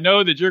more that I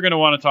know that you're going to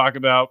want to talk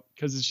about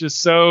because it's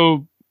just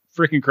so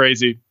freaking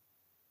crazy.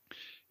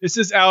 This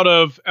is out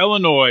of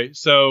Illinois.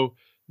 So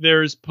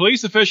there's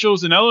police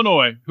officials in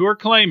Illinois who are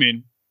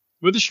claiming,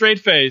 with a straight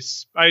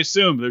face, I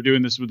assume they're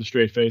doing this with a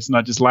straight face,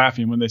 not just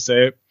laughing when they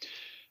say it,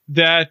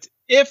 that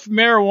if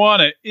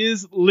marijuana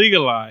is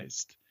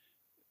legalized,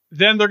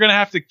 then they're going to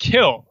have to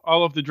kill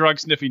all of the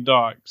drug-sniffing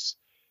dogs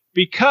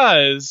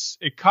because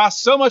it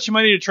costs so much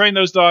money to train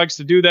those dogs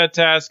to do that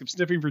task of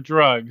sniffing for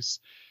drugs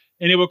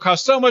and it will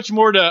cost so much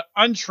more to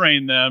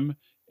untrain them.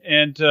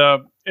 And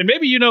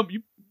maybe you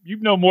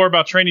know more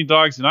about training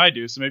dogs than I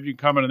do, so maybe you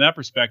can comment on that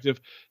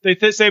perspective. They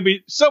say it'd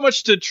be so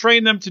much to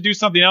train them to do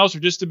something else or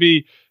just to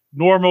be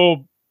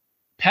normal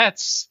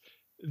pets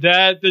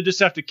that they just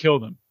have to kill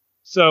them.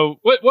 So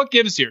what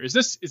gives here? Is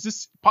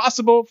this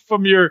possible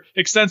from your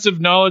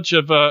extensive knowledge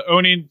of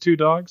owning 2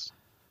 dogs?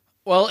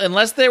 Well,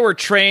 unless they were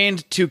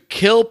trained to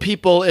kill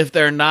people if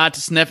they're not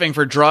sniffing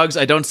for drugs,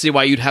 I don't see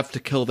why you'd have to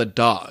kill the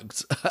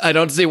dogs. I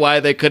don't see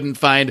why they couldn't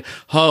find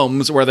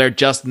homes where they're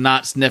just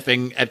not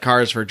sniffing at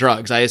cars for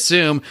drugs. I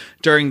assume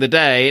during the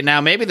day.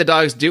 Now, maybe the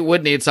dogs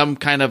would need some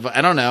kind of,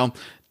 I don't know,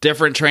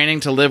 different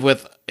training to live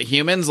with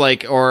humans,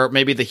 or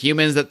maybe the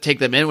humans that take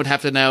them in would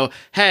have to know,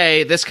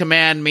 hey, this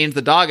command means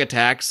the dog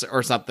attacks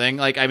or something.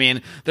 I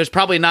mean, there's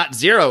probably not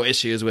zero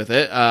issues with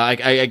it.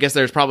 I guess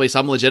there's probably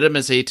some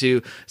legitimacy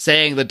to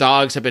saying the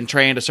dogs have been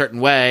trained a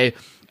certain way.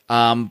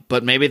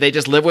 But maybe they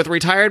just live with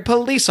retired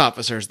police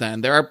officers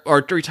then.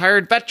 Or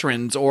retired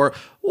veterans or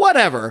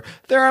whatever.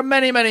 There are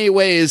many, many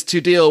ways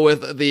to deal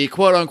with the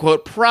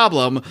quote-unquote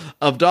problem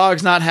of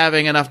dogs not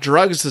having enough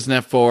drugs to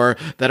sniff for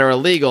that are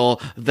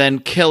illegal than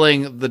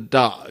killing the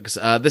dogs.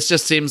 This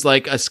just seems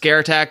like a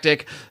scare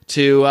tactic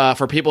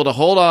for people to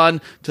hold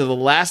on to the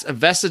last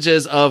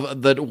vestiges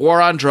of the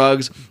war on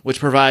drugs, which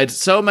provides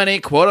so many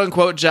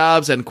quote-unquote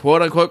jobs and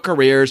quote-unquote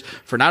careers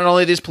for not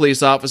only these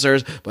police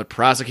officers, but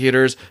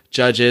prosecutors,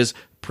 judges,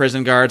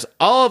 prison guards,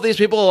 all of these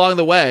people along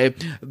the way,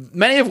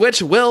 many of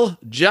which will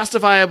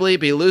justifiably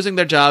be losing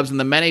their jobs in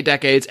the many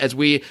decades as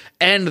we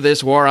end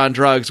this war on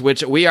drugs,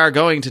 which we are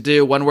going to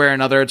do one way or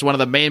another. It's one of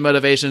the main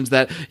motivations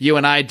that you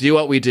and I do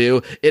what we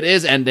do. It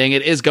is ending.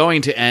 It is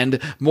going to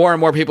end. More and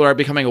more people are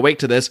becoming awake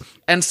to this.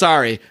 And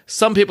sorry,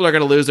 some people are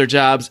going to lose their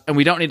jobs, and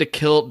we don't need to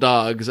kill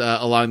dogs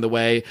along the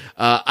way.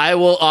 I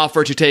will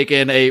offer to take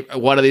in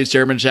one of these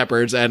German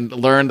Shepherds and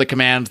learn the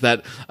commands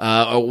that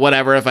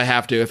whatever, if I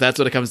have to, if that's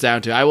what it comes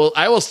down to. I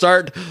will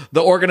start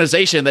the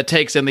organization that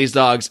takes in these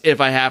dogs if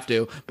I have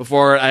to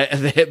before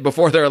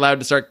they're allowed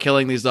to start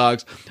killing these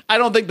dogs. I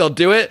don't think they'll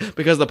do it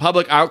because the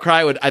public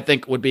outcry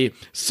would be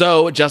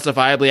so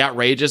justifiably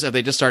outrageous if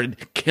they just started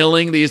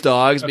killing these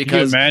dogs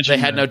because they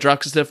had no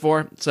drugs to sniff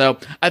for. So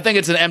I think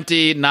it's an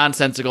empty,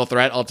 nonsensical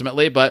threat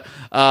ultimately, but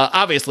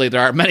obviously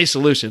there are many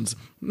solutions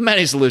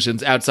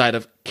outside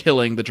of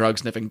killing the drug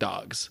sniffing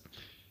dogs.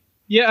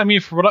 Yeah, I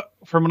mean, from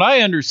what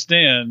I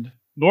understand,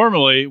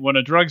 normally, when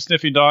a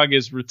drug-sniffing dog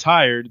is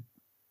retired,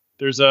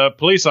 there's a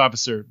police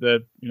officer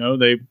that,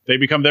 they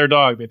become their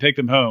dog. They take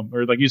them home,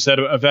 or like you said,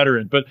 a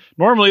veteran. But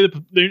normally,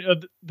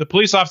 the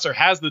police officer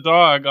has the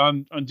dog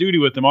on duty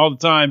with them all the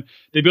time.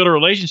 They build a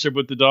relationship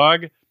with the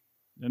dog,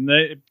 and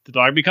the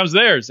dog becomes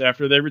theirs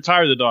after they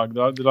retire the dog.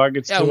 The dog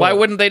gets why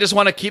wouldn't they just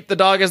want to keep the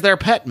dog as their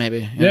pet,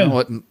 maybe? You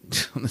know,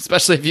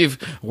 especially if you've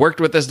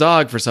worked with this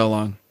dog for so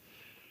long.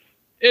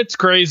 It's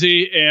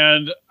crazy,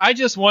 and I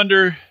just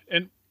wonder,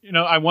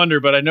 I wonder,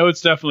 but I know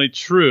it's definitely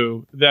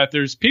true that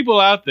there's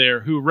people out there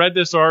who read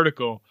this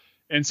article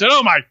and said,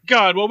 oh my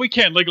God, well, we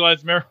can't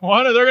legalize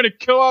marijuana. They're going to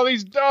kill all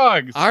these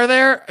dogs. Are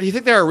there? Do you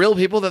think there are real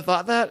people that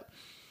thought that?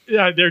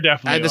 Yeah, there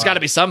definitely There's got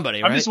to be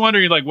somebody, right? I'm just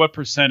wondering, what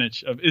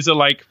percentage is it,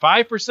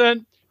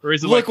 5%? Or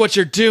is it Look what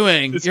you're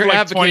doing. You're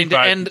advocating 25%. To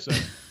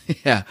end.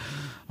 Yeah.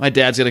 My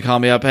dad's going to call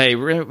me up. Hey,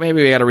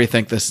 maybe we got to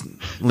rethink this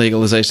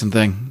legalization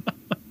thing.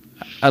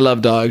 I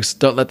love dogs.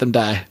 Don't let them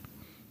die.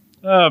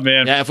 Oh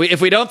man! Yeah, if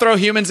we don't throw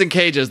humans in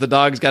cages, the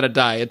dog's got to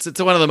die. It's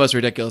one of the most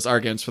ridiculous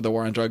arguments for the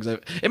war on drugs.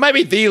 It might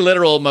be the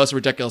literal most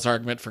ridiculous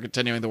argument for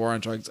continuing the war on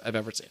drugs I've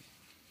ever seen.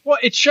 Well,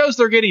 it shows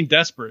they're getting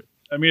desperate.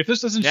 I mean, if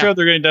this doesn't show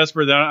they're getting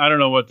desperate, then I don't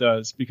know what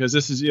does, because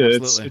this is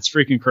it's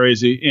freaking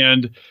crazy.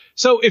 And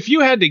so, if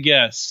you had to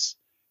guess,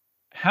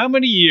 how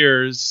many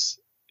years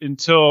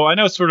until, I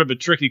know it's sort of a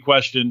tricky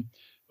question,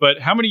 but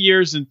how many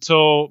years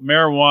until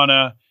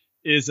marijuana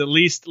is at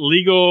least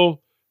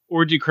legal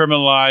or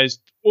decriminalized,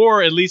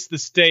 or at least the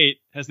state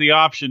has the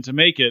option to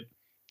make it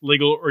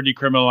legal or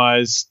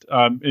decriminalized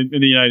in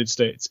the United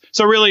States?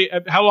 So really,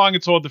 how long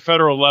until at the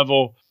federal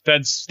level,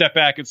 feds step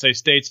back and say,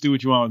 states, do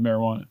what you want with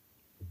marijuana?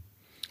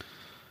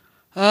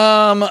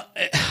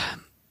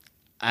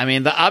 I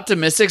mean, the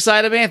optimistic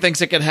side of me thinks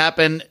it could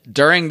happen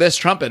during this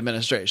Trump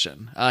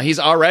administration. He's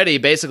already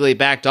basically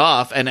backed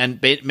off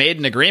and made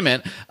an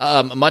agreement,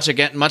 much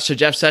to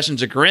Jeff Sessions'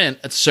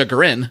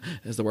 chagrin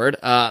is the word,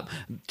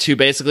 to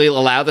basically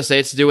allow the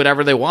states to do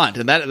whatever they want.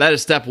 And that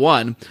is step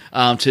one,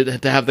 to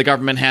have the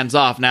government hands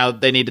off. Now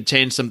they need to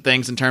change some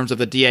things in terms of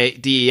the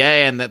DEA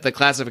and the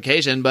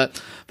classification.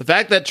 But the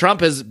fact that Trump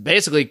has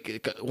basically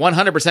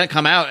 100%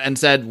 come out and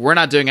said, we're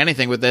not doing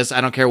anything with this, I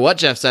don't care what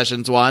Jeff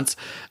Sessions wants,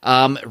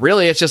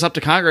 really it's just up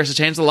to Congress to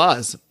change the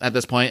laws at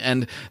this point.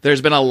 And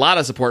there's been a lot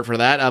of support for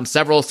that.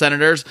 Several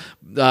senators,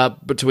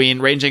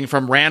 ranging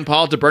from Rand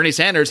Paul to Bernie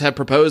Sanders, have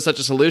proposed such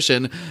a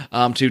solution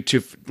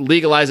to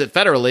legalize it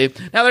federally.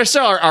 Now, there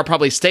still are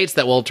probably states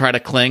that will try to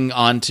cling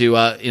on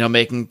to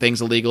making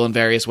things illegal in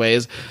various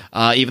ways.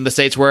 Even the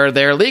states where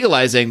they're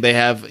legalizing, they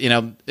have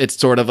it's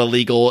sort of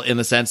illegal in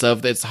the sense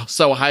of it's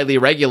so highly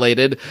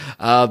regulated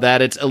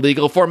that it's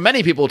illegal for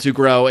many people to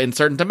grow in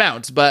certain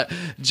amounts. But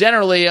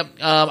generally,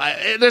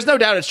 there's no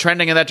doubt it's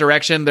trending in that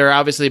direction. There are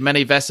obviously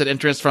many vested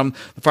interests, from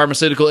the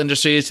pharmaceutical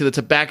industries to the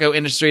tobacco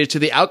industries to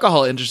the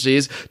alcohol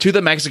industries to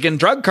the Mexican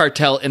drug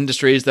cartel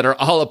industries that are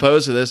all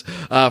opposed to this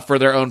for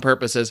their own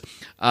purposes.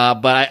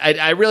 But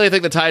I really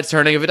think the tide's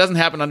turning. If it doesn't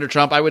happen under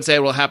Trump, I would say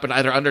it will happen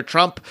either under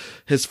Trump,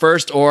 his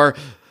first, or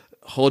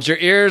hold your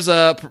ears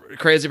up,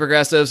 crazy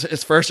progressives,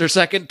 his first or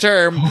second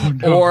term,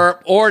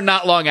 or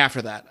not long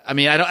after that. I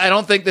mean, I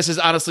don't think this is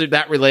honestly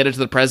that related to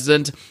the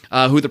president,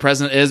 who the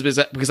president is,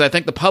 because I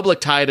think the public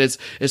tide is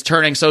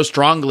turning so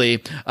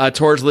strongly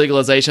towards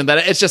legalization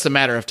that it's just a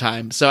matter of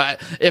time. So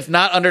if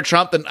not under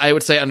Trump, then I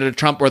would say under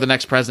Trump or the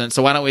next president.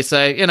 So why don't we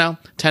say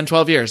 10,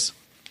 12 years?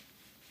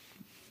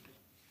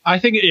 I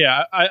think,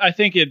 yeah, I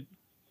think it.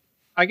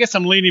 I guess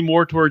I'm leaning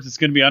more towards it's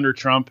going to be under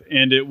Trump,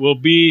 and it will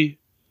be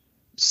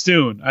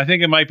soon. I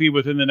think it might be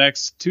within the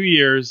next 2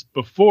 years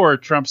before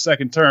Trump's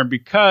second term,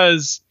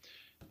 because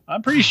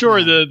I'm pretty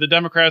sure the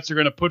Democrats are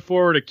going to put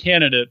forward a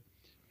candidate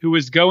who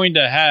is going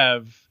to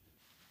have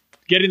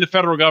getting the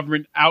federal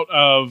government out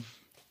of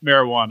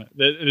marijuana.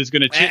 That is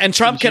going to and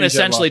Trump can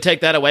essentially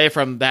take that away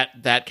from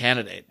that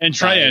candidate. And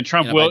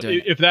Trump will,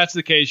 if that's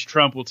the case,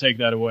 Trump will take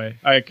that away.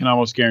 I can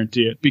almost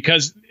guarantee it,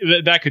 because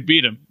that could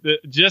beat him.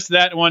 Just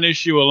that one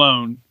issue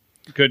alone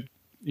he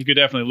could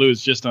definitely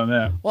lose just on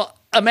that. Well,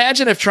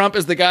 imagine if Trump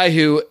is the guy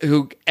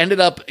who ended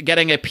up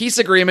getting a peace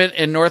agreement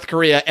in North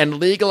Korea and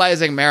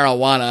legalizing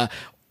marijuana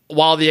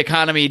while the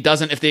economy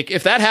doesn't.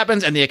 If that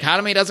happens and the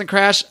economy doesn't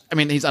crash, I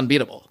mean, he's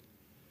unbeatable.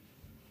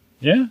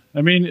 Yeah,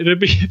 I mean, it'd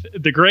be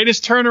the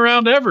greatest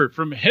turnaround ever,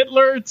 from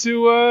Hitler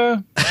to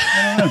I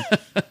don't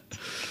know.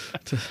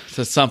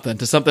 to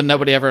something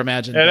nobody ever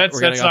imagined. Yeah, that's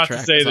not to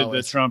say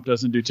that Trump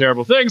doesn't do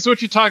terrible things,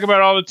 which you talk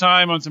about all the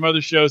time on some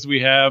other shows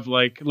we have,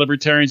 like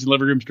Libertarians in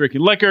Living Rooms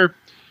Drinking Liquor,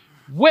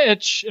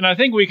 which, and I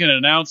think we can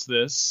announce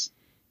this.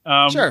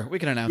 Sure, we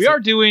can announce it. We are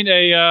doing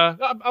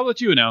I'll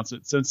let you announce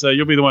it, since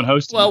you'll be the one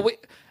hosting. Well,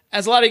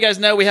 as a lot of you guys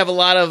know, we have a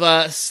lot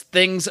of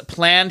things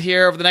planned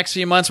here over the next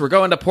few months. We're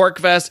going to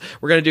PorcFest.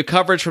 We're going to do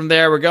coverage from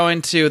there. We're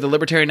going to the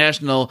Libertarian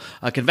National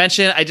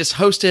Convention. I just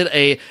hosted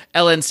a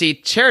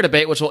LNC chair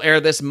debate, which will air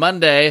this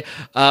Monday,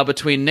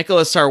 between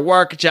Nicholas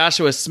Sarwark,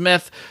 Joshua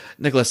Smith,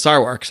 Nicholas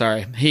Sarwark,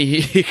 sorry.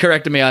 He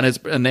corrected me on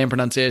his name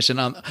pronunciation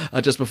on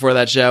just before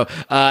that show,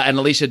 and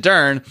Alicia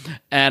Dern,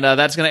 and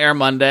that's going to air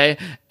Monday.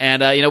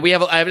 And I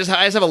just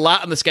have a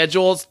lot on the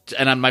schedules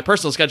and on my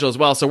personal schedule as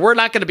well. So we're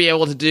not going to be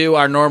able to do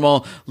our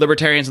normal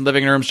Libertarians in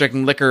Living Rooms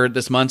Drinking Liquor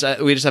this month.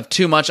 We just have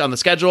too much on the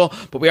schedule,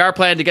 but we are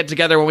planning to get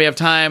together when we have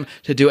time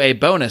to do a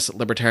bonus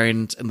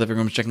Libertarians in Living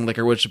Rooms Drinking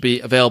Liquor, which will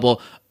be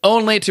available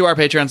only to our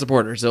Patreon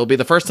supporters. It'll be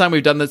the first time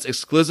we've done this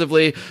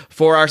exclusively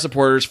for our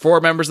supporters, for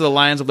members of the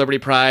Lions of Liberty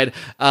Pride.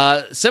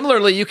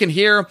 Similarly, you can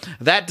hear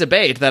that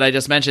debate that I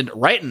just mentioned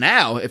right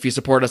now if you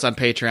support us on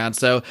Patreon.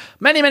 So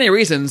many, many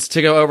reasons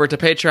to go over to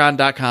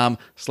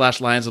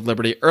patreon.com/Lions of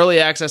Liberty. Early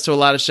access to a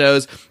lot of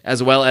shows,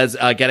 as well as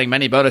getting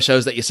many bonus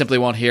shows that you simply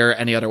won't hear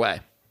any other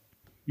way.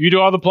 You do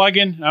all the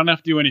plugging. I don't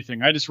have to do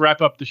anything. I just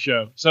wrap up the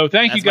show. So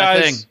thank you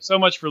guys so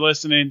much for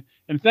listening.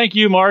 And thank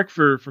you, Mark,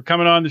 for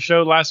coming on the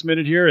show last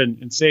minute here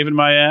and saving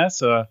my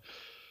ass. I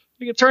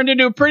think it turned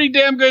into a pretty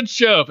damn good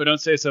show, if I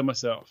don't say so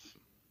myself.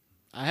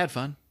 I had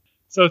fun.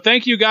 So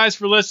thank you guys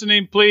for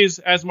listening. Please,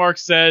 as Mark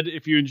said,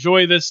 if you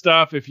enjoy this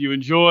stuff, if you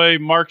enjoy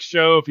Mark's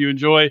show, if you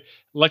enjoy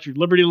Electric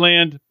Liberty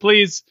Land,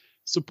 please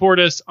support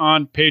us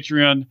on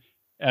Patreon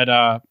at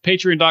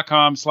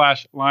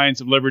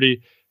patreon.com/Lions of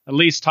Liberty. At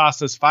least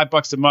toss us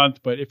 $5 a month.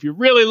 But if you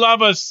really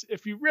love us,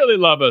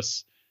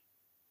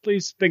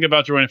 please think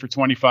about joining for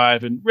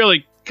 $25 and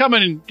really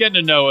coming and getting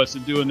to know us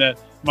and doing that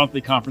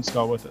monthly conference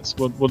call with us.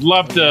 Would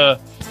love to.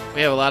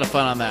 We have a lot of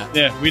fun on that.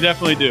 Yeah, we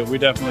definitely do.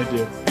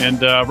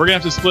 And we're going to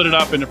have to split it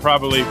up into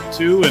probably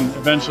 2 and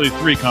eventually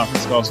 3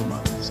 conference calls a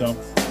month. So,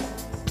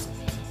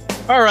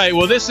 all right.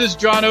 Well, this is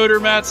John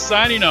Odermatt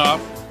signing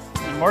off,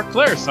 and Mark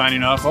Claire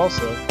signing off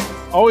also.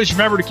 Always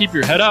remember to keep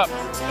your head up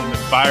and the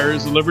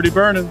fires of liberty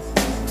burning.